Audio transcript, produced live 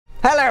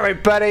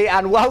everybody,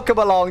 and welcome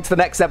along to the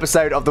next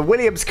episode of the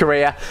Williams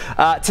career.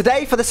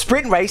 Today for the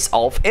sprint race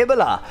of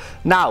Imola.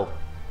 Now,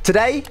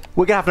 today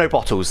we're gonna have no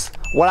bottles.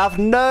 We'll have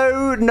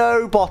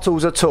no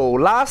bottles at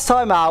all. Last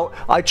time out,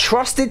 I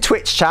trusted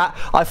Twitch chat.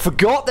 I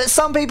forgot that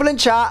some people in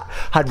chat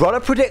had run a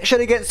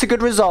prediction against a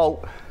good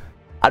result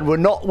and were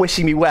not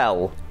wishing me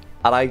well.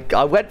 And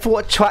I went for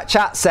what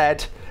chat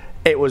said.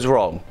 It was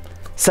wrong.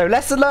 So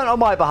lesson learned on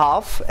my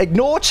behalf.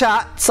 Ignore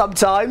chat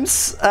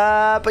sometimes.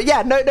 But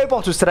yeah, no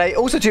bottles today.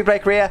 Also, two-player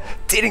career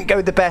didn't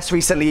go the best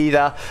recently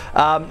either.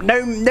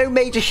 No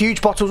major huge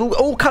bottles.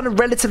 All kind of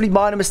relatively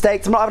minor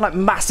mistakes. I'm not having like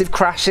massive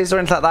crashes or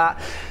anything like that.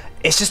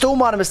 It's just all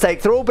minor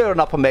mistakes. They're all building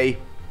up on me.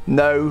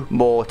 No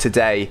more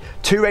today.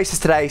 2 races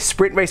today,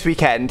 sprint race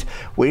weekend.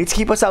 We need to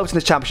keep ourselves in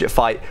the championship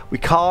fight. We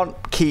can't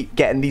keep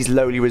getting these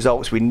lowly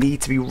results. We need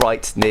to be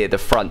right near the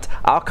front.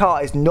 Our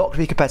car is not going to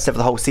be competitive for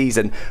the whole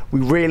season. We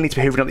really need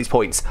to be hoovering up these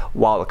points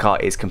while the car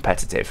is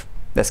competitive.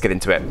 Let's get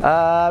into it. We've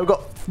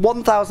got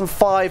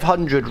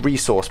 1,500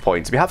 resource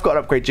points. We have got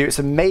an upgrade due. It's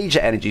a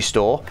major energy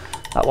store.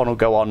 That one will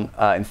go on,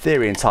 in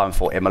theory, in time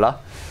for Imola.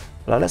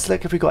 Let's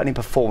look if we've got any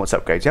performance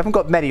upgrades. We haven't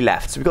got many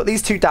left. So we've got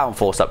these 2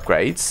 downforce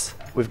upgrades.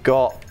 We've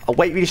got a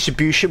weight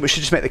redistribution, which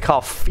should just make the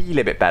car feel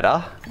a bit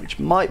better, which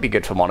might be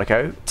good for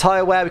Monaco.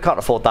 Tyre wear, we can't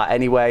afford that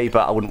anyway,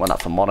 but I wouldn't want that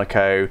for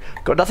Monaco.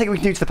 Got nothing we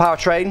can do to the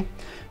powertrain.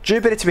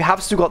 Durability, we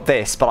have still got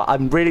this, but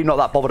I'm really not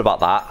that bothered about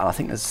that. And I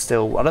think there's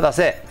still, I know that's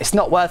it. It's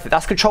not worth it.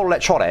 That's control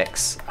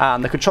electronics,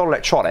 and the control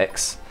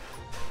electronics,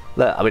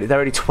 look, I mean, they're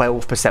only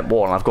 12%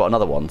 more, and I've got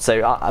another one.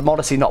 So I'm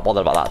honestly not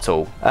bothered about that at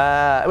all.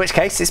 In which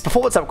case, it's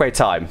performance upgrade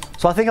time.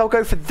 So I think I'll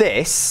go for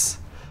this,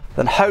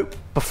 then hope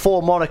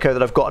before Monaco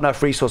that I've got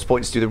enough resource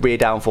points to do the rear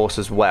downforce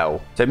as well.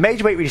 So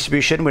major weight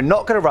redistribution, we're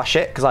not going to rush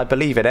it because I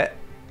believe in it.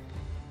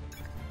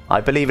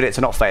 I believe in it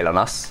to not fail on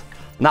us.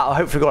 And that'll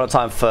hopefully go on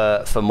time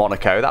for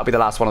Monaco. That'll be the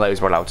last one of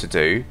those we're allowed to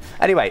do.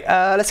 Anyway,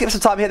 let's give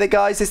some time here then,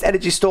 guys. This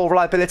energy store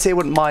reliability, I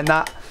wouldn't mind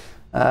that.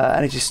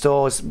 Energy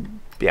stores,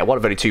 yeah, one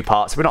of only 2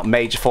 parts. We're not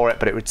major for it,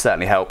 but it would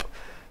certainly help.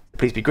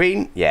 Please be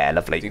green. Yeah,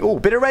 lovely. Oh,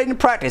 bit of rain in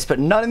practice, but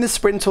none in the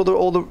sprint or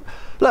the...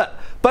 Look,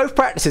 both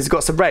practices have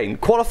got some rain.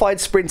 Qualified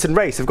sprint and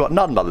race have got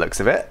none by the looks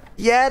of it.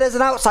 Yeah, there's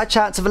an outside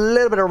chance of a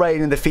little bit of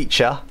rain in the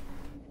feature.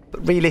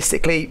 But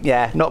realistically,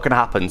 yeah, not going to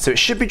happen. So it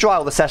should be dry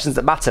all the sessions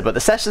that matter, but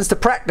the sessions to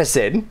practice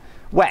in,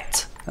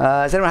 wet.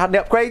 Has anyone had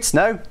any upgrades?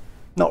 No?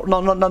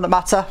 None that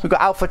matter. We've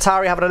got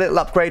AlphaTauri having a little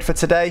upgrade for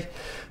today.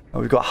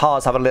 We've got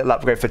Haas having a little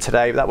upgrade for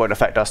today, but that won't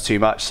affect us too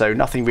much, so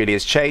nothing really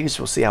has changed.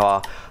 We'll see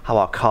how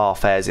our car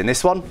fares in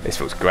this one. This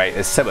feels great.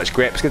 There's so much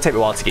grip. It's going to take me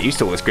a while to get used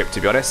to all this grip,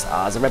 to be honest.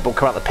 There's a Red Bull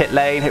come out the pit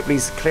lane. Hopefully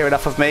he's clear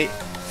enough of me.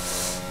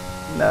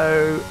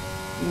 No.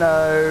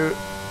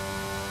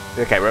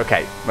 Okay, we're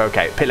okay. We're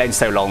okay. Pit lane's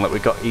so long that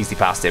we've got easily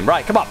past him.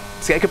 Right, come on.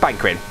 Let's get a good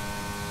banker in.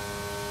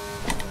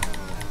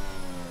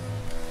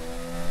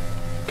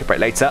 Good brake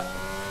later.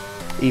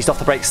 Eased off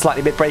the brakes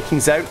slightly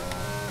mid-braking zone.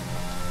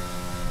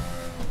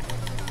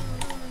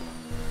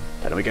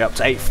 Then we get up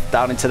to 8th,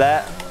 down into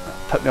there.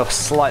 Put me off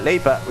slightly,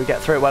 but we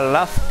get through it well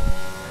enough.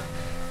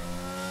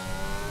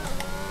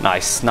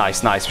 Nice. We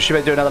should be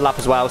able to do another lap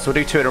as well, so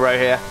we'll do 2 in a row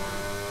here.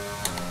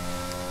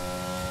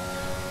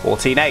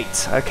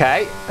 14.8.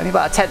 Okay, only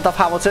about a 10th off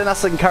Hamilton.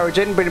 That's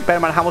encouraging. Bear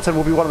in mind, Hamilton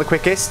will be one of the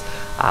quickest.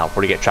 I'll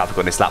probably get traffic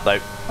on this lap, though.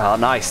 Oh,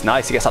 nice.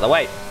 He gets out of the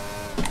way.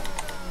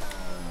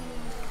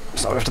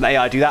 So after the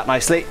AI do that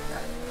nicely.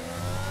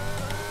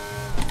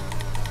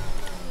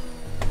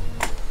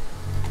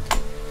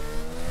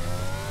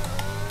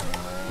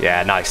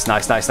 Yeah, nice.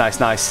 It's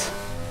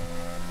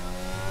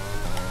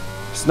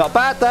not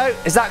bad, though.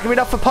 Is that going to be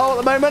enough for pole at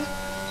the moment?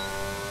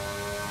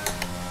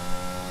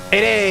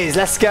 It is.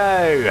 Let's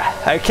go.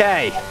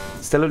 Okay.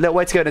 Still a little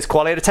way to go in this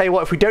quali. To tell you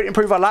what, if we don't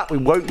improve our lap, we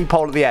won't be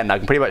pole at the end. I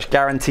can pretty much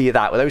guarantee you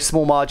that. With those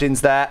small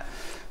margins there,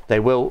 they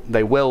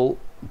will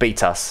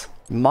beat us.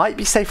 Might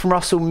be safe from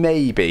Russell,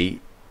 maybe.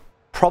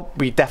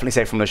 Probably definitely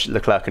safe from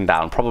Leclerc and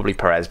down. Probably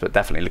Perez, but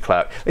definitely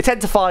Leclerc. They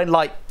tend to find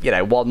like,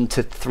 1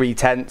 to 3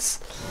 tenths.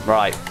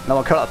 Right, no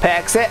one coming up the pit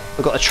exit.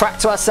 We've got the track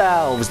to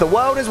ourselves. The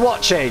world is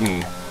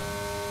watching.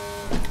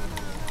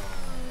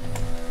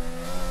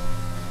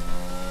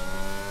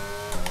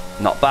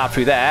 Not bad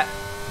through there.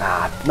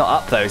 Nah,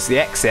 not up though. It's the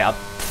exit. I've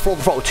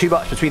throttled too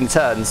much between the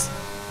turns.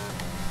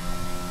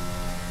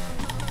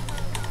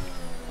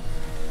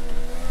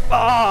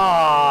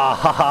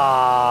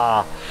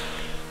 Ah!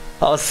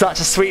 That was such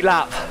a sweet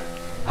lap.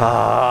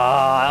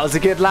 Ah, that was a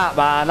good lap,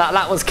 man. That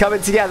lap was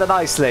coming together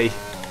nicely.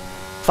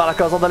 Felt like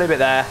I was on the limit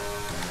there.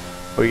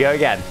 We go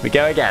again.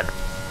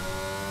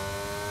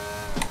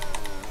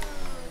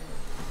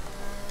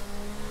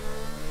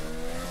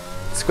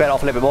 Squared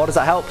off a little bit more. Does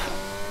that help?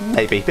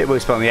 Maybe. A bit more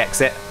speed on the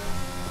exit.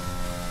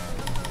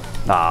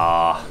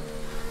 Ah.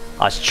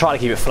 I was trying to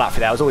keep it flat for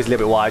there. I was always a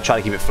little bit wide. Trying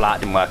to keep it flat.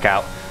 Didn't work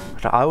out.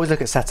 I always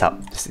look at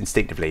setup just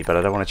instinctively, but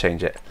I don't want to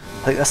change it.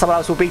 I think that someone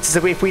else will beat us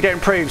if we don't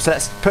improve. So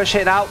let's push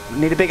it out.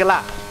 Need a bigger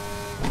lap.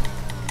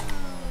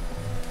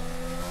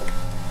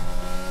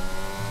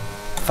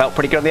 Felt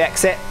pretty good on the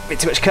exit. Bit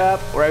too much curb.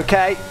 We're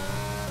okay.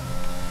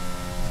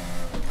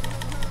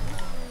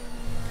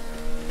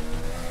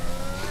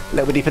 A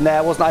little bit deep in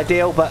there, wasn't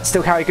ideal, but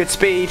still carry good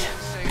speed.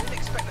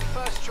 Expect the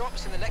first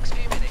drops in the next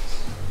few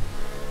minutes.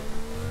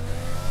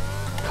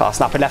 Car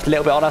snapping left a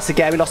little bit on us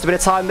again. We lost a bit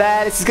of time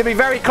there. This is going to be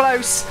very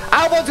close.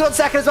 Albon's got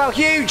second as well.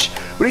 Huge.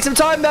 We need some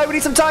time, though. We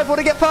need some time for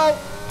to get pole.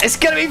 It's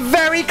going to be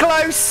very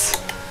close.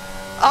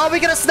 Are we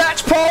going to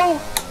snatch pole?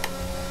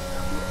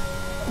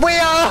 We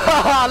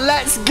are.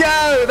 Let's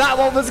go. That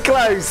one was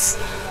close.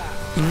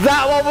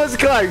 That one was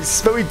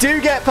close. But we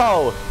do get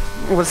pole.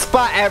 It was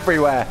spat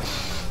everywhere.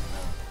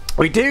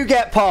 We do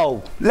get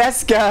pole.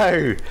 Let's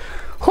go.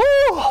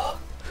 Whew.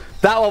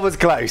 That one was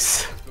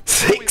close.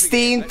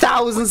 16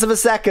 thousandths of a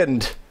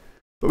second.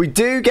 But we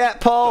do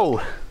get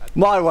pole.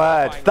 My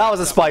word. That was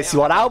a spicy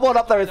one. Albon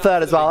up there in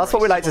third as well. That's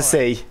what we like to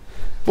see.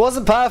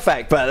 Wasn't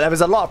perfect, but there was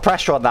a lot of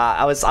pressure on that.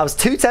 I was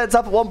 2 tenths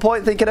up at one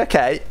point thinking,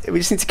 okay, we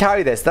just need to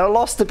carry this. Then I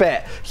lost a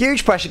bit.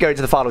 Huge pressure going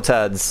to the final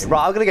turns.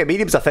 Right, I'm going to go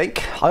mediums, I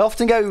think. I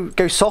often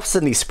go softs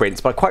in these sprints,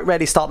 but I quite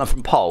rarely start them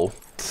from pole.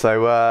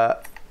 So, I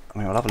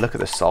mean, we'll have a look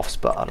at the softs,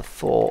 but I'd have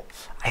thought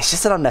it's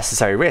just an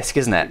unnecessary risk,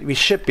 isn't it? We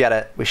should be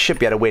able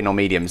to win on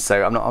mediums,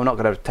 so I'm not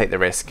going to take the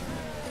risk.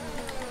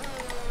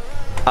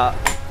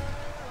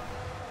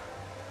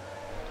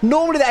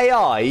 Normally the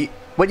AI,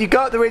 when you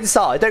go up the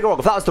inside, don't go wrong.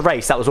 If that was the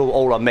race, that was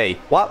all on me.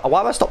 Why have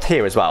I stopped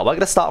here as well? Am I going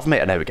to start from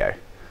here? There we go.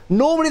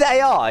 Normally the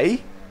AI,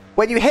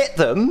 when you hit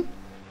them,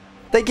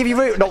 they give you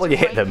room. Not when you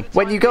hit them.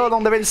 When you go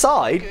along their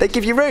inside, they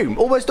give you room.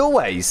 Almost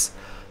always.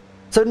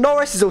 So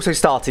Norris is also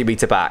starting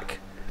meter back.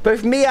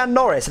 Both me and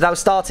Norris are now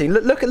starting.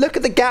 Look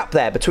at the gap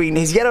there between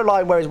his yellow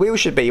line where his wheel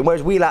should be and where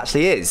his wheel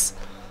actually is.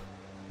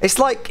 It's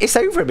like, it's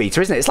over a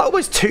metre, isn't it? It's like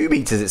almost 2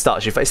 metres it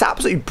starts you. It's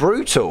absolutely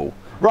brutal.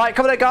 Right,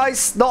 coming on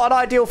guys. Not an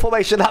ideal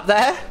formation lap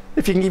there.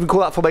 If you can even call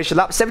that formation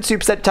lap.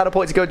 72% channel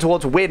points going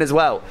towards win as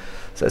well.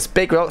 So it's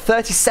big. We've got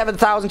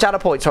 37,000 channel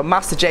points from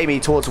Master Jamie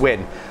towards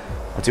win.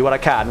 I'll do what I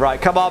can. Right,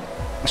 come on.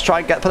 Let's try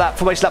and put that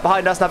formation lap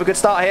behind us and have a good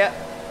start here.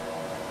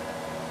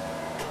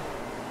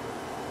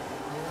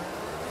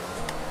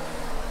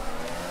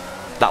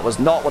 That was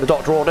not what the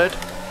doctor ordered.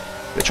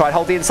 We'll try and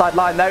hold the inside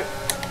line though.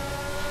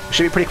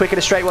 Should be pretty quick in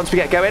a straight once we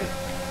get going.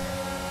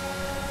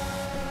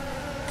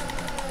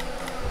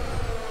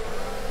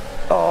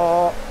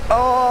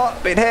 Oh,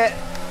 been hit.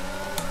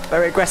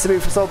 Very aggressive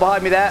move from someone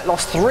behind me there.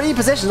 Lost 3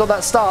 positions on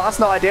that start. That's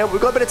not ideal.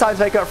 We've got a bit of time to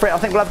make up for it. I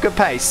think we'll have good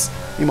pace.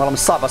 Meanwhile, I'm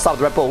side by side with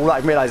the Red Bull without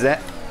even realising it.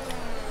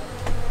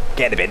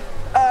 Get him in.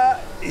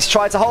 He's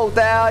tried to hold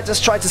there.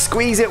 Just tried to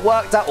squeeze it.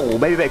 Worked out. Oh,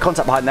 maybe a bit of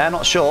contact behind there.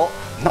 Not sure.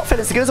 Not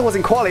feeling as good as I was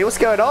in quali. What's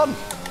going on?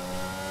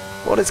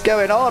 What is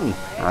going on?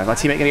 Right, my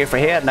teammate going to go for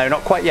here? No,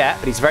 not quite yet.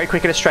 But he's very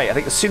quick in a straight. I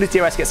think as soon as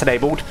DRS gets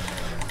enabled,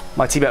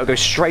 my teammate will go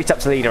straight up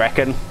to the lead, I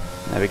reckon.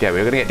 There we go.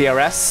 We're going to get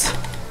DRS. I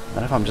don't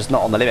know if I'm just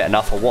not on the limit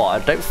enough or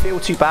what. I don't feel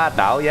too bad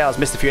now. Yeah, I was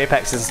missed a few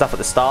apexes and stuff at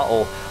the start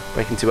or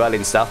breaking too early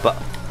and stuff, but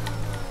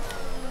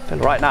feel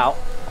right now.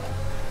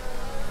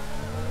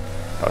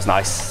 That was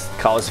nice.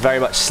 The car was very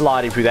much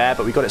sliding through there,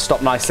 but we got it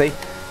stopped nicely.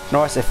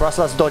 Norris, if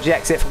Russell has a dodgy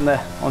exit from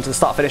onto the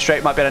start finish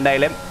straight, might be able to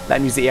nail him. Let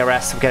him use the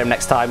ERS. We'll get him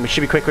next time. We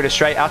should be quicker in a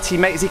straight. Our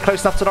teammate, is he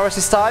close enough to Norris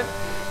this time?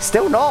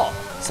 Still not.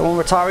 Someone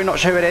retiring, not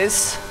sure who it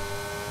is.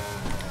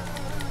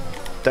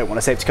 Don't want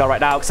a safety car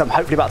right now because I'm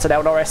hopefully about to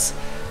nail Norris.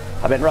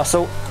 I meant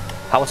Russell.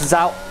 Hamilton's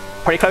out.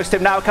 Pretty close to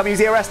him now. Can we use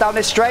the ERS down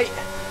this straight?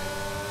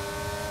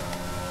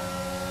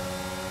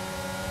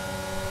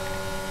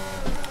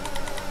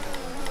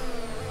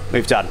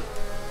 Move done.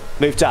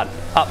 Move done.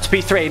 Up to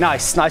P3.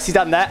 Nice. Nicely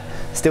done there.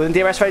 Still in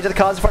DRS range of the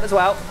cars in front as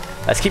well.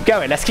 Let's keep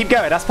going. Let's keep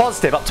going. That's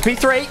positive. Up to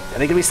P3. Are they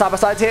going to be side by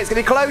side here? It's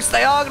going to be close.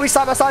 They are going to be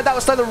side by side. That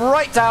will slow them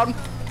right down.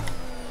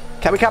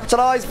 Can we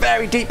capitalise?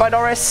 Very deep by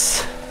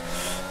Norris.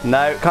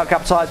 No, can't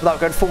capitalise without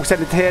going full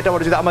send into here. Don't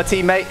want to do that on my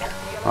teammate.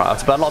 Right, I have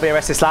to burn a lot of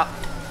ERS this lap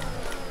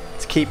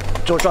to keep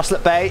George Russell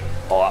at bay.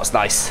 Oh, that was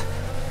nice.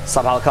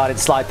 Somehow the car didn't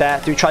slide there.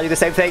 Do we try to do the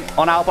same thing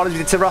on Albon as we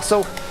did to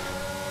Russell?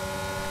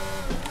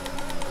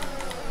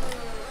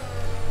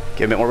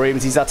 Give him a bit more room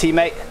as he's our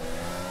teammate.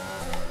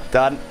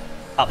 Done.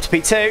 Up to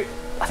P2.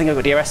 I think I've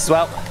got DRS as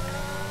well.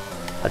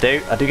 I do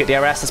get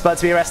DRS. Let's burn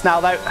some DRS now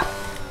though.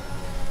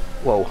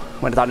 Whoa,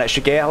 went down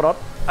extra gear. Hold on.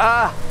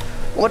 Ah,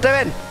 what am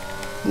I doing?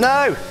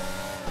 No.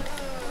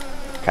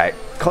 Okay,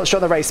 concentrate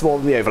on the race more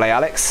than the overlay,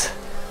 Alex.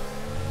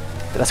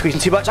 Did I squeeze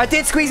him too much? I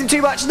did squeeze him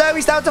too much. No,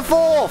 he's down to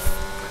 4th.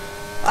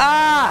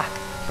 Ah,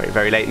 very,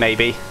 very late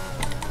maybe.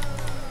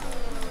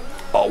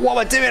 Oh, what am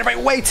I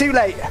doing? Way too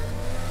late.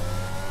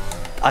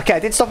 Okay, I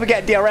did stop and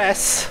get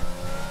DRS.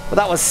 But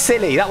that was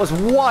silly. That was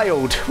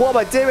wild. What am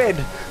I doing?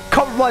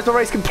 Compromised my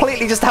race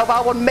completely just to help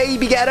Albon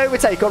maybe get an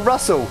overtake on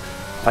Russell.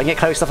 If I can get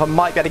close enough, I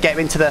might be able to get him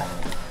into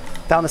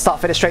down the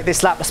start finish straight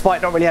this lap,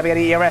 despite not really having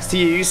any ERS to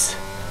use.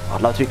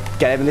 I'd love to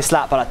get him in this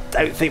lap, but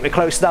I don't think we're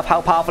close enough.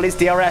 How powerful is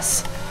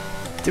DRS?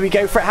 Do we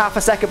go for it half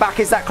a second back?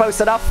 Is that close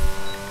enough?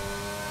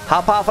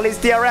 How powerful is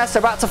DRS? We're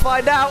about to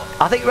find out.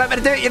 I think we might be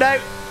able to do it, you know.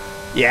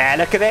 Yeah,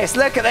 look at this.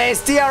 Look at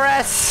this.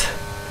 DRS.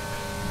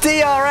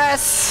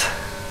 DRS.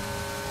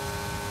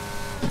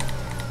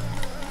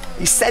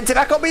 He sent it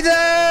back on me.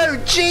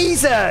 No!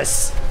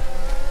 Jesus!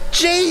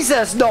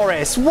 Jesus,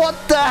 Norris! What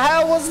the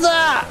hell was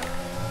that?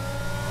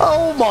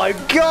 Oh my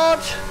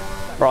God.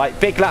 Right,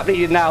 big lap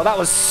needed now. That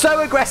was so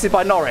aggressive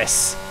by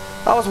Norris.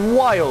 That was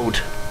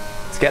wild.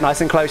 Let's get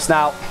nice and close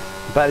now.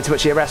 Burning too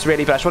much ERS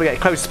really, but I just want to get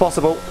as close as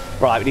possible.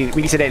 Right, we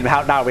need to name him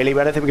out now really.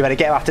 I don't think we're going to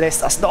get him after this.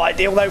 That's not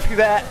ideal though through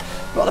there.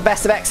 Not the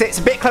best of exits.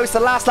 A bit close to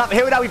the last lap.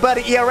 Here we now, we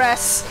burning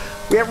ERS.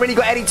 We haven't really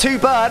got any to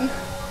burn.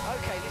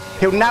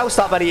 He'll now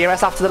start burning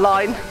ERS after the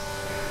line.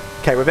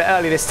 Okay, we're a bit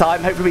early this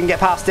time. Hopefully we can get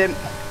past him.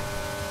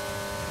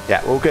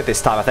 Yeah, we're all good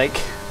this time, I think.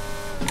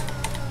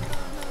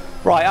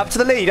 Right, up to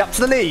the lead, up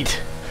to the lead.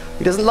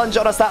 He doesn't lunge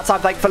on us that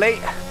time, thankfully.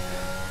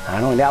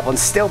 And only that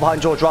one's still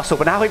behind George Russell,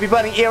 but now he'll be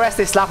burning ERS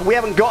this lap, and we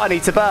haven't got any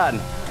to burn.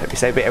 Hope we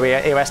save a bit of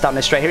ERS down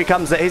this straight. Here he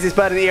comes. Here's his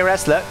burning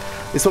ERS, look.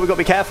 This is what we've got to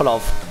be careful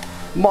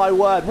of. My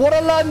word, what a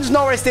lunge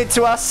Norris did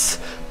to us.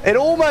 It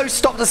almost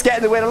stopped us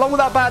getting the win, along with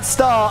that bad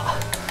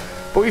start.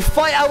 But we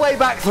fight our way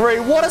back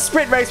through. What a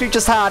sprint race we've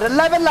just had.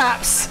 11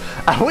 laps,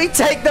 and we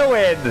take the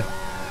win.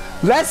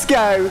 Let's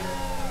go.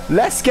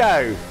 Let's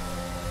go.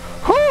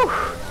 Whew.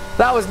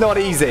 That was not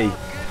easy.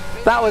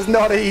 That was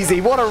not easy.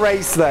 What a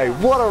race, though.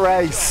 What a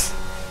race.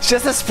 It's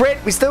just a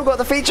sprint. We still got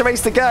the feature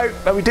race to go,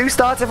 but we do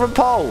start it from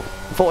pole.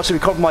 Unfortunately, we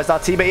compromised our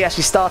teammate. He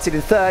actually started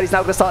in third. He's now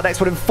going to start the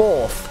next one in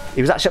fourth.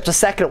 He was actually up to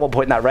second at one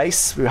point in that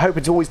race. We were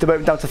hoping to always demote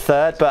him down to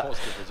third, but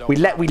we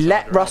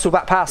let Russell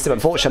back past him,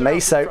 unfortunately.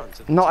 So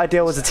not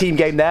ideal as a team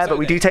game there, but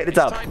we do take the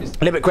dub. A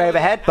little bit grey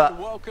overhead,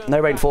 but no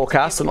rain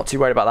forecast, so I'm not too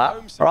worried about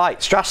that. All right,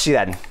 strategy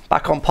then.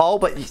 Back on pole,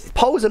 but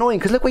pole's annoying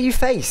because look where you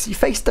face. You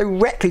face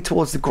directly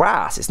towards the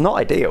grass. It's not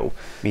ideal.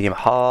 Medium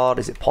hard.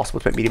 Is it possible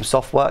to make medium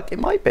soft work? It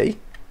might be.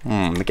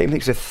 The game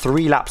thinks we're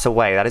 3 laps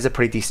away. That is a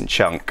pretty decent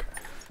chunk.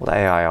 What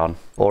AI on?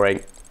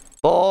 Boring.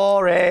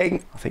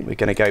 Boring. I think we're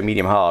going to go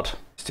medium hard.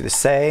 Just do the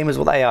same as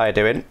what the AI are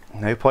doing.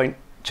 No point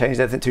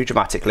changing anything too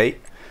dramatically.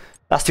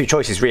 That's 2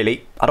 choices,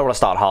 really. I don't want to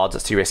start hard.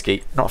 That's too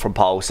risky. Not from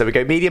pole. So we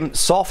go medium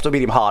soft or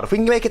medium hard. If we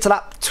can make it to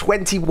lap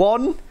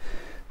 21,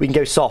 we can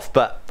go soft.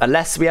 But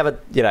unless we have a,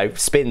 you know,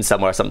 spin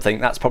somewhere or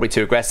something, that's probably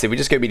too aggressive. We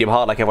just go medium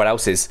hard like everyone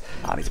else is.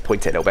 I need to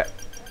point it a little bit.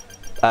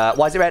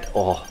 Why is it red?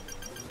 Oh.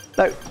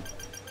 No.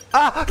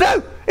 Ah,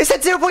 no! It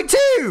said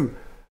 0.2!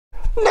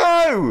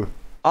 No!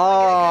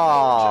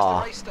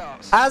 Ah,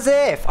 as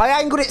if. I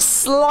angled it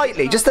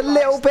slightly, just a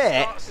little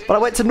bit, but I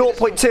went to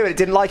 0.2 and it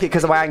didn't like it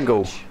because of my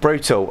angle.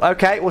 Brutal.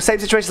 Okay, well, same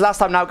situation as last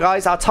time now,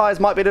 guys. Our tyres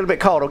might be a little bit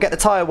cold. I'll get the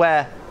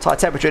tyre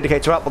temperature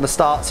indicator up on the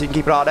start so you can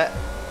keep an eye on it.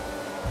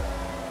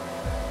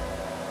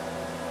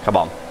 Come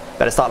on.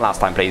 Better start than last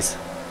time, please.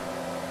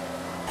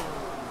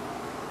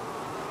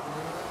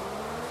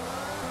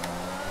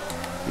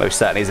 Most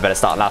certainly is a better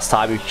start than last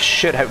time. We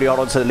should hopefully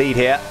hold on to the lead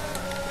here,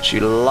 which you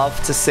love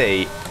to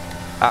see.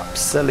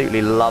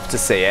 Absolutely love to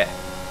see it.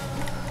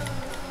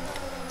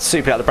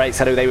 Super out the brakes.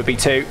 I knew they would be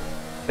too.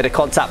 Bit of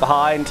contact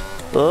behind.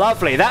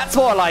 Lovely. That's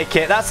more like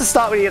it. That's the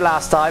start we needed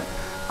last time.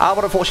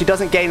 Albon unfortunately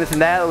doesn't gain anything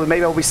there.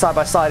 Maybe I'll be side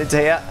by side into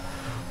here.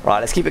 Right,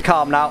 let's keep it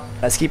calm now.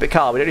 Let's keep it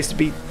calm. We don't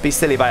need to be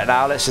silly about it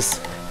now. Let's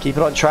just keep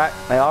it on track.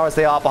 They are as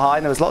they are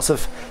behind. There was lots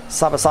of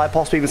side by side,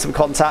 possibly even some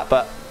contact,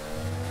 but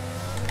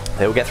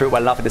they will get through it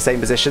well enough in the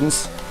same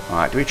positions. All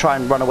right, do we try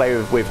and run away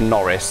with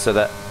Norris so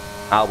that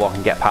Albon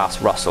can get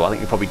past Russell? I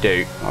think we probably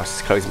do. Norris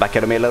is closing back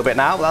in on me a little bit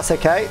now, but that's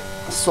okay.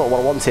 That's sort of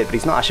what I wanted, but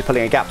he's not actually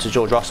pulling a gap to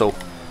George Russell,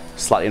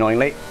 slightly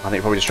annoyingly. I think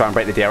we'll probably just try and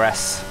break the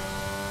DRS.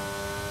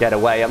 Get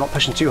away. I'm not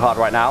pushing too hard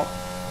right now.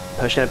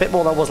 Pushing a bit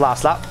more than I was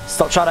last lap.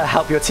 Stop trying to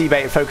help your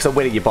teammate and focus on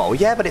winning your bottle.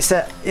 Yeah, but it's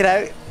a, you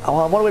know, I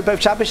want to win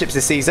both championships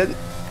this season,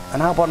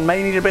 and Albon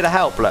may need a bit of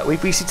help. Look,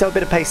 we seem to have a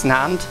bit of pace in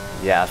hand.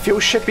 Yeah, fuel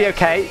should be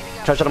okay.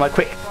 Judging on my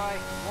quick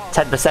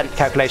 10%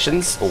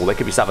 calculations. Oh, they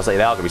could be side by side.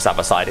 They are going to be side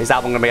by side. Is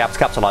Albon going to be able to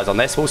capitalise on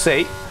this? We'll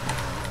see.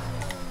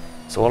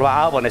 It's all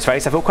about Albon in this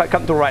race. I feel quite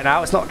comfortable right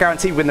now. It's not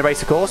guaranteed to win the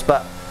race, of course,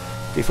 but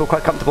I do feel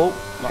quite comfortable.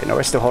 Okay,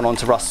 Norris still holding on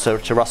to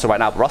Russell right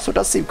now, but Russell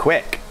does seem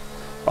quick.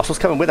 Russell's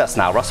coming with us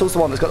now. Russell's the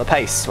one that's got the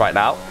pace right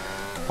now.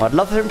 I'd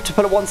love for him to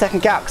put a 1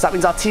 second gap, because that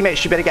means our teammates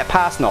should be able to get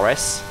past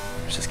Norris.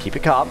 Let's just keep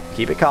it calm.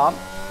 Keep it calm.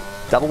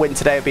 Double win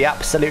today would be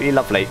absolutely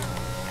lovely.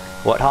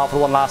 Worked hard for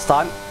the one last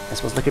time.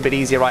 This one's looking a bit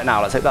easier right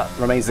now. Let's hope that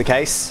remains the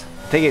case.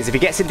 Thing is, if he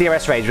gets in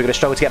DRS range, we're going to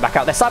struggle to get back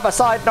out there. Side by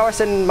side,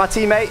 Norris and my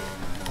teammate.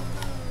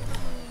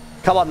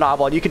 Come on,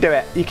 Albon, you can do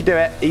it. You can do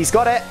it. He's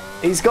got it.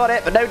 He's got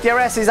it, but no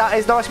DRS.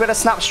 Is Norris going to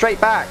snap straight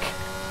back?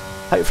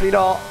 Hopefully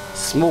not.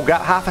 Small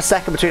gap, half a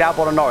second between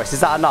Albon and Norris. Is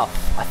that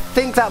enough? I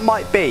think that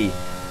might be.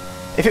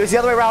 If it was the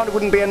other way around, it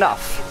wouldn't be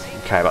enough.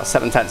 Okay, about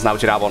 7/10 now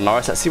between Albon and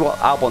Norris. Let's see what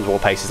Albon's raw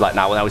pace is like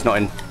now when he's not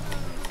in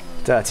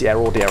dirty air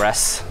or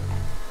DRS.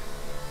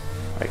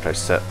 Very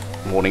close to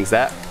warnings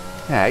there.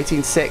 Yeah,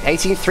 18.6,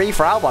 18.3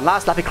 for Albon.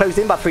 Last lap he closed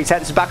in by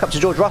 3/10 back up to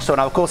George Russell.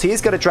 Now, of course, he is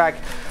going to drag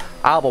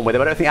Albon with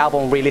him. I don't think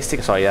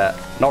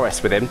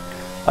Norris with him.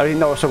 I don't think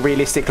Norris will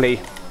realistically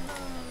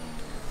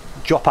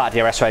drop out of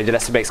DRS range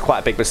unless he makes quite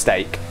a big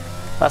mistake.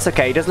 That's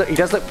okay. He does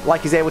look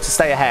like he's able to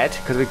stay ahead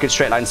because of good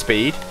straight line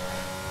speed.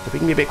 If we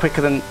can be a bit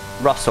quicker than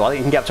Russell, I think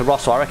he can get up to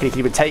Russell. I reckon he can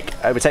even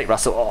overtake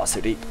Russell. Oh,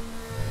 so deep.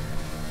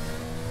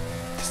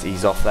 Just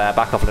ease off there.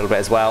 Back off a little bit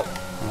as well.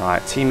 All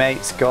right,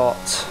 teammates got,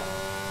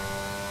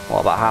 what,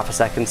 about half a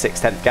second,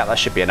 6/10 gap. That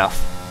should be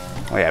enough.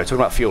 Oh yeah, we're talking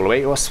about fuel, are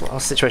we? What's the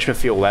situation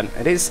with fuel then?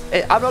 I'm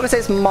not going to say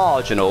it's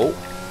marginal,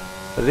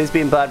 but it is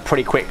being burned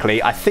pretty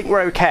quickly. I think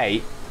we're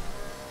okay.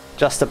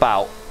 Just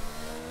about.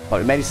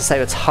 Well, we may need to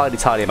save a tiny,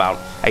 tiny amount.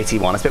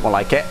 18-1, it's a bit more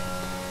like it.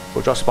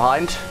 We'll Josh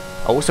behind.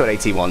 Also an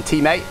 18-1.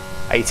 Teammate,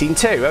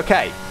 18-2.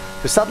 Okay.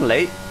 So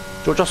suddenly,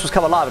 George Russell's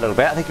come alive a little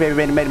bit. I think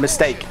maybe made a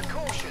mistake.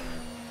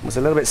 Was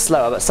a little bit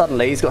slower, but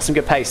suddenly he's got some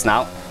good pace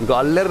now. We've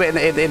got a little bit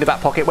in the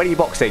back pocket. When are you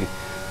boxing?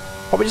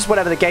 Probably just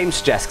whatever the game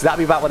suggests, because that'll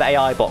be about where the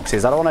AI box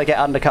is. I don't want to get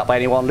undercut by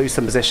anyone, lose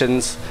some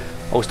positions.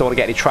 Also don't want to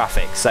get any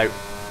traffic. So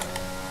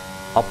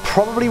I'll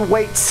probably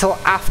wait till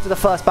after the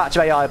first batch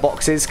of AI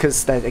boxes,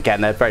 because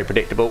again, they're very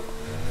predictable.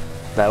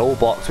 They're all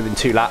boxed within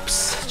 2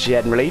 laps,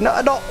 generally.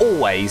 Not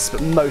always,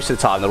 but most of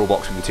the time they're all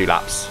boxed within 2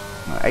 laps.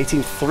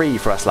 18-3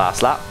 for us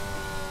last lap.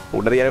 Oh,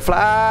 another yellow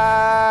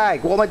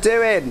flag. What am I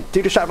doing?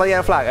 Too distracted by the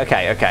yellow flag.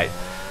 Okay.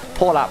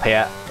 Poor lap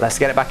here. Let's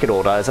get it back in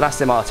order. There's an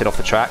Aston Martin off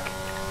the track.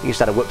 He just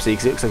had a whoopsie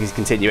because it looks like he's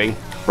continuing.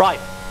 Right,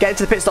 get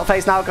into the pit stop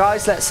phase now,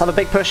 guys. Let's have a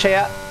big push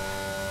here.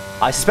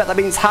 I suspect that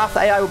means half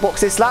the AI will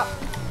box this lap.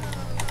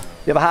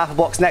 The other half will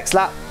box next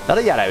lap.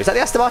 Another yellow. Is that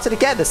the Aston Martin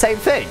again? The same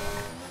thing.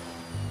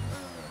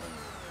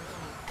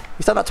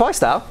 He's done that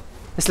twice now.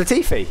 It's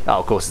Latifi. Oh,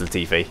 of course it's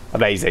Latifi.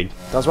 Amazing.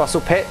 Does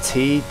Russell pit?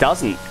 He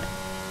doesn't.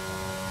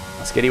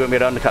 That's good. He won't be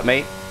able to undercut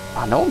me.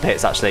 Oh, no one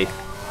pits, actually.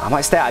 I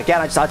might stay out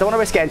again. I don't want to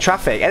risk getting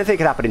traffic. Anything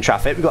could happen in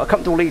traffic. We've got a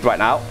comfortable lead right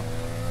now.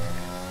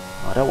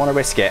 I don't want to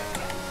risk it.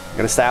 I'm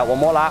going to stay out one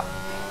more lap.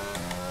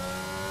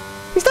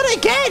 He's done it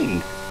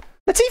again!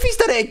 Latifi's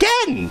done it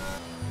again!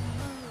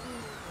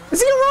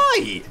 Is he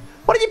alright?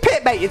 Why did you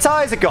pit, mate? Your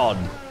tyres are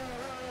gone.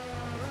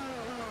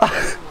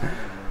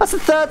 That's the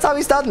 3rd time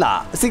he's done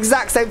that. It's the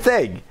exact same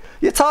thing.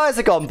 Your tyres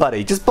are gone,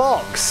 buddy. Just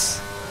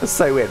box. That's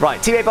so weird.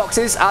 Right, teammate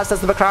boxes, as does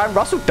the McLaren.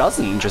 Russell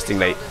doesn't,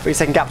 interestingly.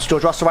 3-second gap to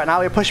George Russell right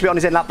now. He'll push a bit on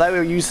his in lap, though.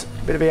 He'll use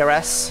a bit of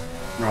ERS.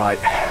 Right.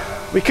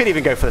 We could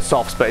even go for the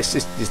softs, but it's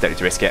just don't need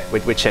to risk it.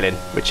 We're chilling.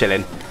 We're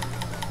chilling.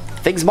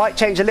 Things might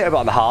change a little bit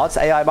on the hards.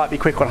 AI might be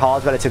quick on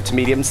hards relative to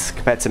mediums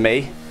compared to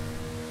me.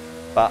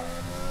 But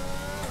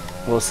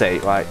we'll see.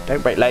 Right,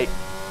 don't brake late.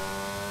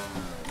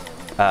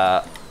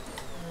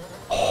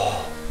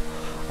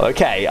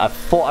 Okay, I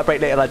thought I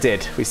braked late and I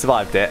did. We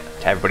survived it.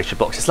 Everybody should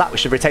box this lap. We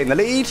should retain the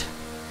lead.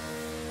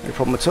 No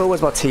problem at all.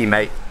 Where's my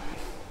teammate?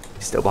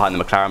 He's still behind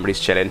the McLaren, but he's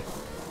chilling.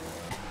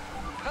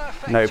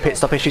 No pit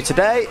stop issue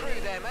today.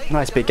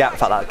 Nice big gap. In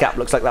fact, that gap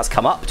looks like that's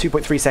come up.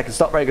 2.3 second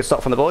stop. Very good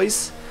stop from the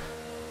boys.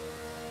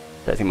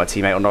 Don't think my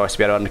teammate or Norris will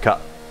be able to undercut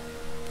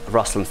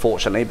Russell,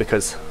 unfortunately,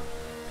 because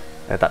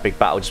they had that big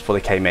battle just before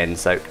they came in.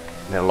 So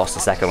they lost a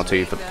second or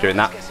two for doing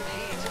that.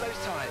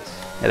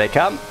 Here they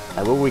come.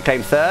 They will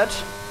reclaim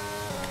 3rd.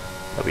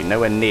 They'll be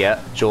nowhere near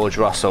George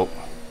Russell.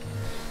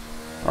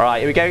 Right,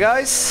 here we go,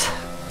 guys.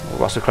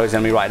 Russell closing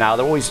on me right now.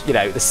 They're always, you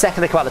know, the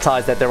second they come out the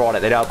tyres, they're on it.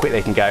 They know how quick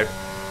they can go.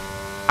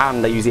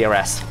 And they use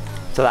ERS.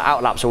 So that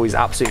outlap's always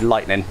absolutely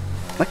lightning.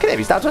 Look at him,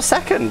 he's down to a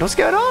 2nd. What's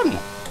going on?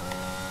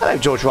 Hello,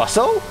 George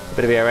Russell. A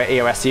bit of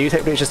ERS to use.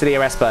 Hopefully it's just an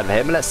ERS burn for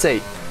him. Let's see.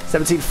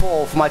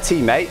 17.4 for my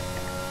teammate.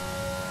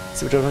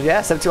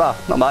 Yeah, 17. Well,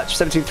 not much.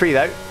 17.3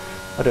 though.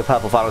 I'll do a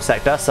purple final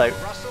sector. So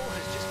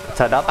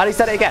turned up. And he's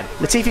done it again.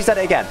 Latifi's done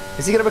it again.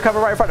 Is he going to recover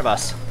right in front of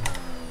us?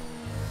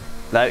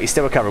 No, he's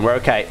still recovering. We're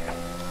okay.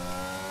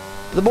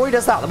 The more he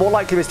does that, the more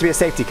likely it is to be a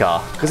safety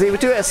car. Because he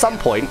would do it at some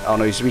point. Oh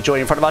no, he's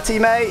rejoining in front of our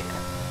teammate.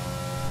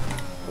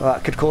 Well,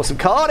 that could cause some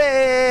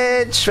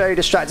carnage. Very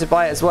distracted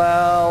by it as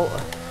well.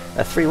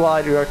 A 3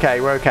 wide. We're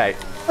okay. We're okay.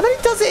 And then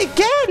he does it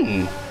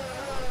again.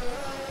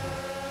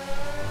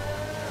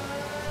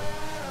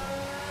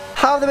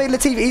 How have they made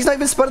Latifi? He's not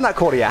even spun in that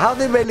corner yet. How have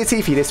they made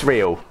Latifi this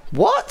real?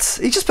 What?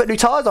 He just put new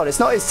tyres on. It's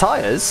not his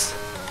tyres.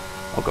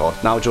 Oh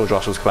god. Now George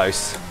Russell's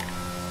close.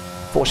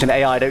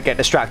 Fortunately, AI don't get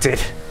distracted.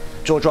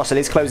 George Russell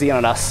is closing in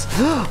on us.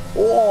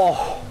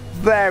 Oh,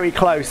 very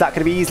close. That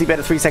could have easily been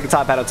a 3-second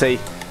time penalty.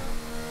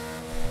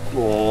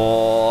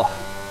 Oh,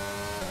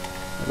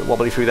 a bit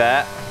wobbly through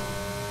there.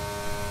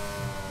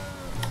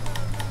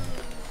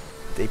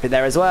 Deep in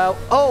there as well.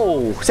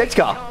 Oh, safety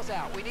car.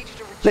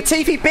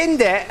 Latifi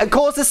binned it and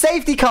caused a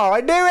safety car.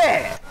 I knew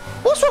it.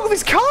 What's wrong with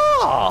his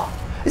car?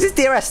 Is his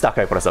DRS stuck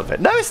open or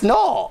something? No, it's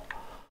not.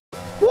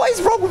 What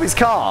is wrong with his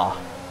car?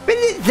 Binned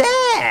it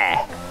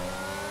there.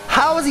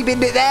 How has he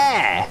binned it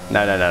there?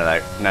 No.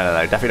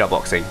 Definitely not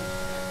boxing.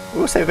 We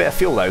will save a bit of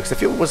fuel though, because the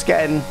fuel was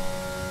getting...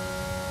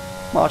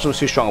 Marginal was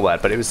too strong a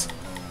word, but it was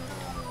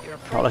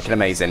not looking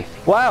amazing.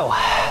 Well,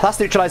 that's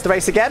neutralised the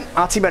race again.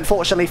 Our team went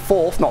unfortunately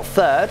 4th, not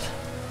 3rd,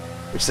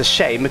 which is a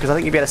shame because I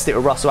think you'd be able to stick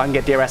with Russell and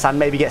get DRS and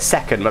maybe get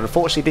 2nd, but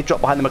unfortunately did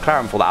drop behind the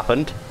McLaren before that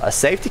happened. A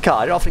safety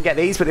car. I don't often get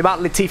these, but the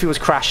amount Latifi was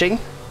crashing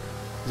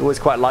is always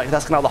quite likely.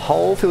 That's going to allow the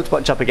whole field to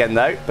bunch up again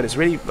though, but it's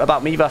really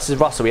about me versus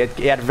Russell.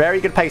 He had very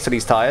good pace on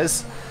these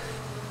tyres.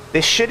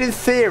 This should, in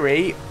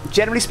theory,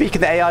 generally speaking,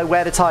 the AI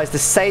wear the tyres the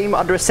same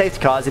under a safety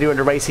car as they do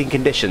under racing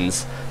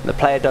conditions, and the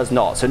player does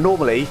not. So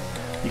normally,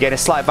 you gain a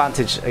slight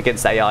advantage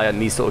against AI in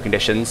these sort of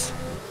conditions.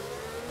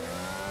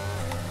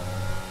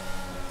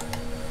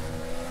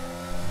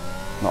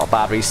 Not a a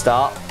bad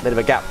restart. Bit of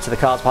a gap to the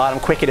cars behind.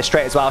 I'm quick in a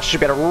straight as well. Should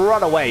be able to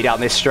run away down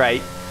this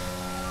straight.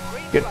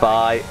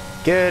 Goodbye.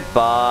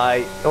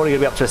 Goodbye. Only going to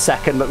be up to a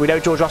second, but we know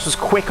George Russell's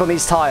quick on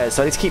these tyres,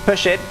 so I need to keep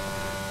pushing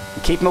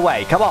and keep him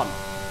away. Come on.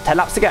 10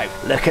 laps to go.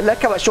 Look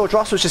how much George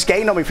Russell's just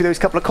gained on me through those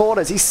couple of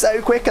corners. He's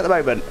so quick at the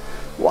moment.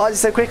 Why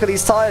is he so quick on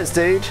these tyres,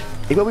 dude?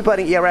 He will be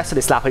burning ERS on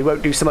this lap. He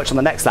won't do so much on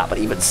the next lap, but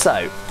even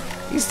so,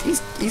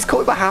 he's caught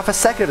me by half a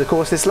second over the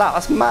course of this lap.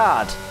 That's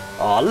mad.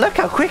 Oh, look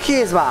how quick he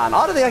is, man.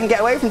 I don't think I can get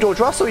away from George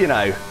Russell, you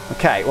know.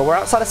 Okay, well, we're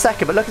outside a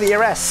second, but look at the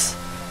ERS.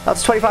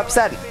 That's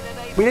 25%.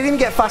 We didn't even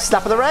get fastest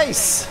lap of the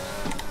race.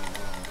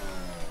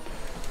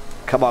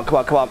 Come on, come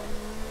on, come on.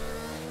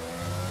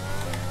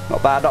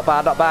 Not bad, not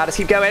bad, not bad. Let's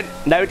keep going.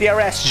 No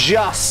DRS,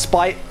 just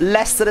by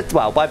less than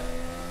by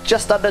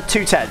just under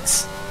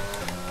 2/10.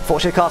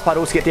 Fortunately, the cars might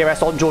also get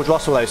DRS on George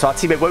Russell, though, so our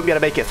teammate won't be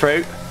able to make it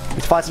through. We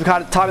need to find some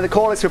kind of time in the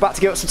corners. So we're about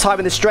to give up some time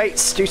in the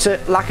straights due to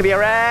lack of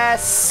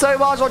DRS. So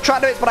much on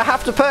track limits, but I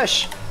have to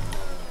push.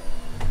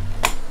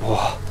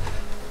 Oh,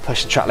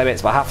 pushing track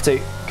limits, but I have to.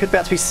 Could be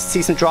able to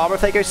see some drama.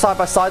 If they go side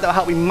by side, that'll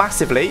help me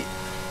massively.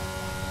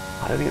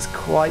 I don't think it's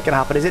quite going to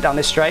happen, is it, down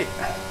this straight?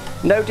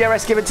 No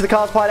DRS given to the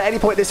cars pilot at any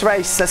point in this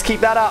race. Let's keep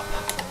that up.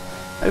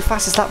 No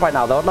fastest lap right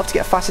now, though. I'd love to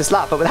get a fastest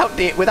lap, but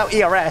without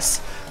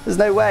ERS, there's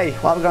no way.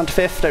 Well, I'm going to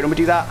 5th. Don't normally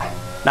do that.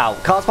 Now,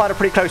 cars pilot are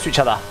pretty close to each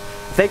other.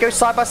 If they go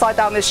side by side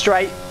down this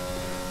straight,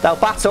 they'll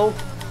battle,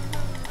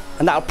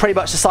 and that'll pretty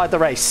much decide the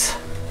race,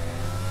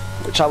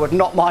 which I would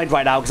not mind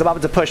right now because I'm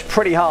having to push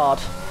pretty hard.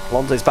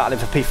 Alonso's battling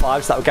for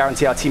P5, so that will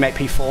guarantee our teammate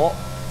P4.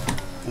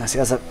 Unless he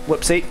has a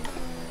whoopsie.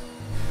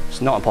 It's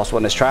not impossible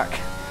on this track.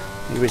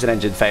 There is an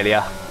engine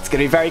failure. It's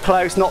going to be very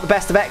close. Not the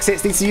best of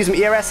exits. Needs to use some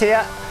ERS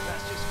here.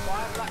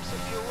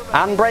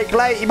 And brake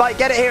late. He might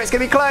get it here. It's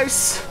going to be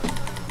close.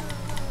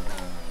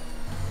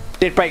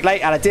 Did brake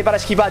late, and I did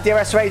manage to keep out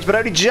DRS range, but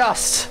only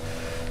just.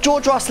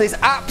 George Russell is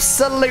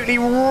absolutely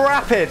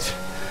rapid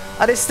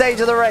at this stage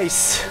of the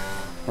race.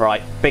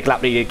 Right, big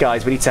lap needed,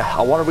 guys. We need to.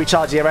 I want to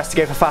recharge ERS to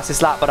go for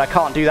fastest lap, but I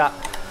can't do that.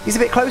 He's a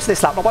bit close to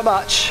this lap, not by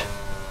much.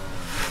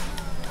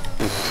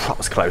 That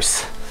was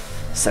close.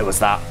 So was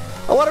that.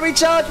 I want to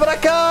recharge, but I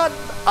can't.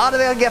 I don't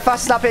think I can get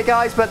fastest lap here,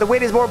 guys, but the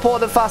win is more important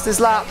than fastest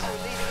lap.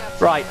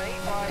 Right,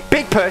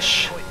 big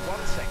push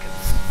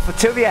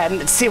until the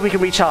end and see if we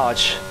can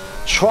recharge.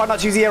 Try not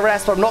to use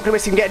ERS, but I'm not going to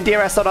risk him getting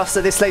DRS on us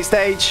at this late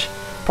stage.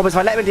 Problem is, if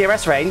I let him in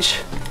DRS range,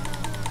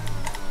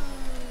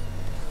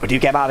 we do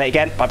get him out of it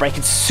again by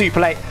braking super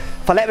late.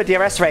 If I let him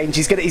in DRS range,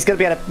 he's going to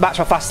be able to match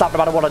my fast lap no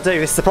matter what I do.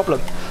 This is the problem.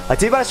 I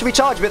do manage to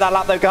recharge a bit that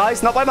lap, though,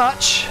 guys. Not by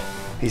much.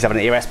 He's having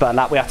an ERS burn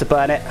lap. We have to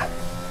burn it.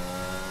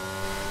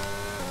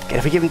 Again,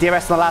 if we give him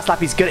DRS on the last lap,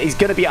 he's going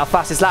to be our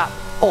fastest lap.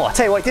 Oh, I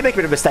tell you what, he did make a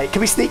bit of a mistake.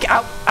 Can we sneak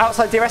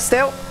outside DRS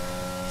still?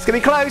 It's going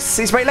to be close.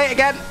 He's very late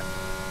again.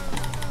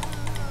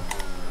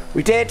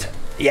 We did.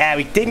 Yeah,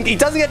 we didn't. He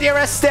doesn't get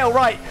DRS still.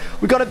 Right.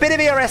 We've got a bit of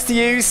ERS to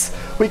use.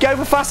 We go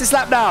for fastest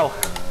lap now.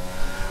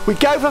 We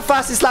go for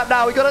fastest lap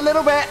now. We got a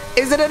little bit.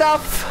 Is it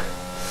enough?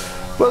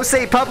 We'll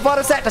see. Purple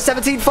final sector,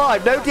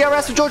 17.5. No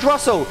DRS for George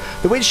Russell.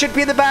 The win should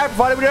be in the bag,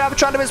 provided we don't have a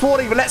track limits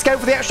warning. But let's go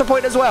for the extra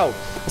point as well.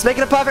 Let's make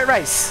it a perfect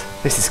race.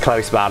 This is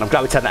close, man. I'm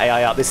glad we turned the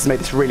AI up. This has made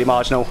this really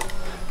marginal.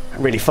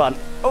 Really fun.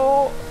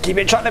 Oh, keep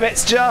it track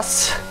limits.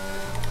 Just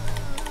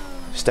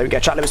don't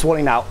get track limits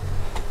warning now.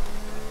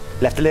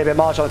 Left a little bit of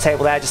margin on the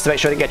table there just to make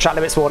sure I didn't get track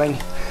limits warning.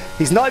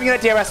 He's not even going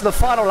to DRS on the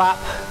final lap.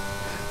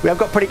 We have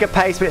got pretty good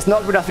pace, but it's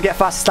not good enough to get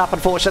fastest lap,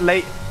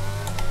 unfortunately.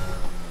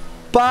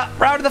 But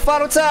round to the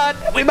final turn,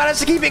 we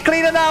managed to keep it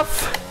clean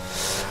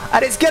enough.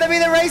 And it's going to be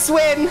the race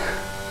win.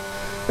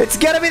 It's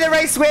going to be the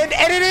race win.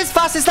 And it is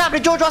fastest lap.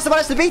 Did George Russell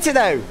manage to beat it,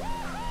 though?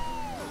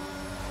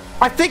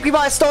 I think we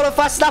might have stolen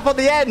fastest lap on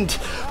the end.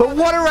 But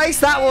what a race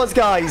that was,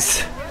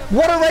 guys.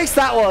 What a race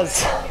that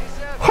was.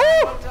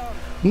 Whew.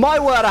 My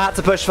word, I had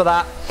to push for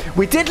that.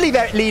 We did lead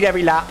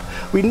every lap.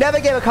 We never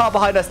gave a car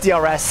behind us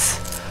DRS.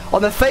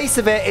 On the face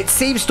of it, it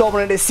seems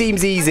dominant, it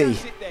seems easy.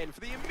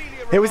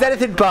 It was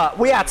anything but.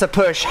 We had to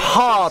push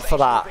hard for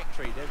that.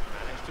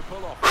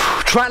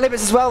 Track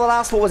limits as well, the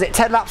last, what was it,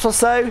 10 laps or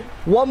so?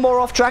 One more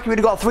off track, we would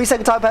have got a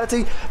 3-second time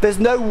penalty. There's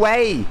no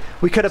way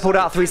we could have pulled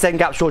out a 3-second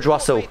gap to George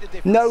Russell.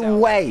 No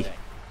way.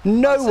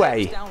 No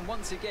way.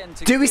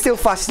 Do we steal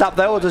fastest lap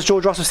though, or does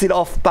George Russell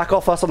steal it back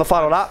off us on the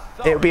final lap?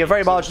 It would be a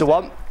very marginal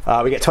one.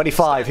 We get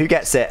 25. Who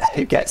gets it?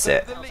 Who gets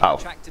it? Oh.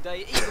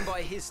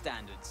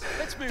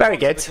 Very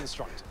good.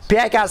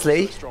 Pierre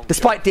Gasly,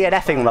 despite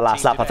DNFing on the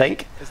last lap, I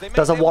think,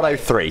 does a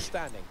 103.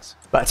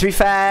 But to be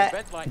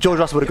fair, George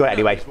Russell would have got it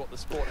anyway.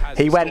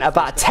 He went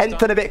about a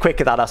tenth and a bit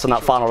quicker than us on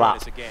that final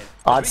lap.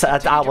 I'd say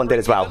our one did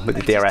as well with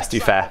the DRS, to be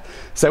fair.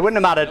 So it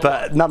wouldn't have mattered,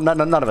 but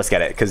none of us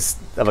get it because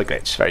of a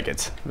glitch. Very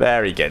good.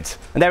 Very good.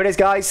 And there it is,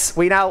 guys.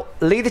 We now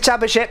lead the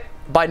championship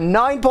by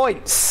 9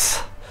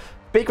 points.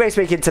 Big race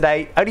weekend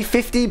today. Only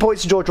 15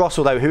 points to George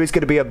Russell, though, who is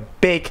going to be a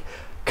big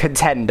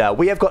contender.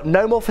 We have got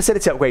no more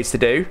facility upgrades to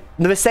do.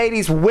 The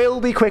Mercedes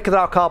will be quicker than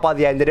our car by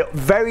the end, and it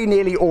very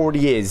nearly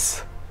already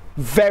is.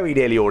 Very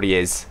nearly already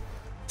is.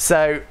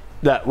 So,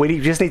 look, we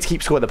just need to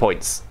keep scoring the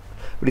points.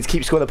 We need to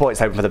keep scoring the points,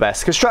 hoping for the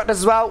best. Constructors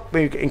as well.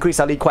 We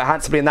increased our lead quite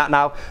handsomely in that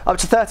now. Up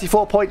to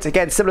 34 points.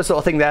 Again, similar sort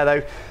of thing there,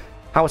 though.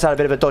 Hamilton had a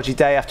bit of a dodgy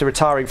day after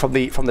retiring from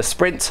the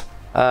sprint.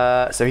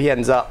 So he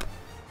ends up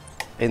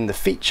in the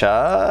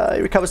feature.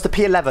 He recovers to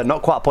P11.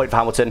 Not quite a point for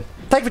Hamilton.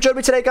 Thank you for joining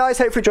me today, guys.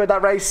 Hope you enjoyed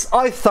that race.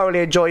 I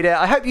thoroughly enjoyed it.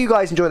 I hope you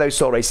guys enjoy those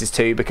sort of races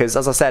too, because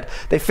as I said,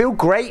 they feel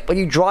great when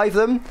you drive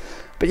them.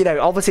 But, you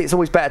know, obviously it's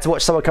always better to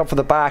watch someone come from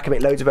the back and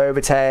make loads of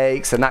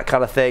overtakes and that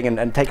kind of thing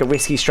and take a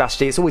risky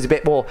strategy. It's always a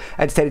bit more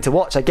entertaining to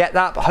watch. I get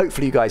that, but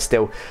hopefully you guys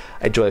still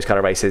enjoy those kind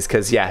of races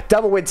because, yeah,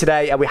 double win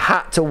today and we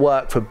had to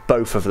work for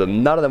both of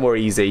them. None of them were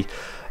easy.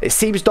 It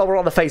seems double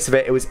on the face of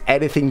it. It was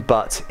anything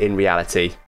but in reality.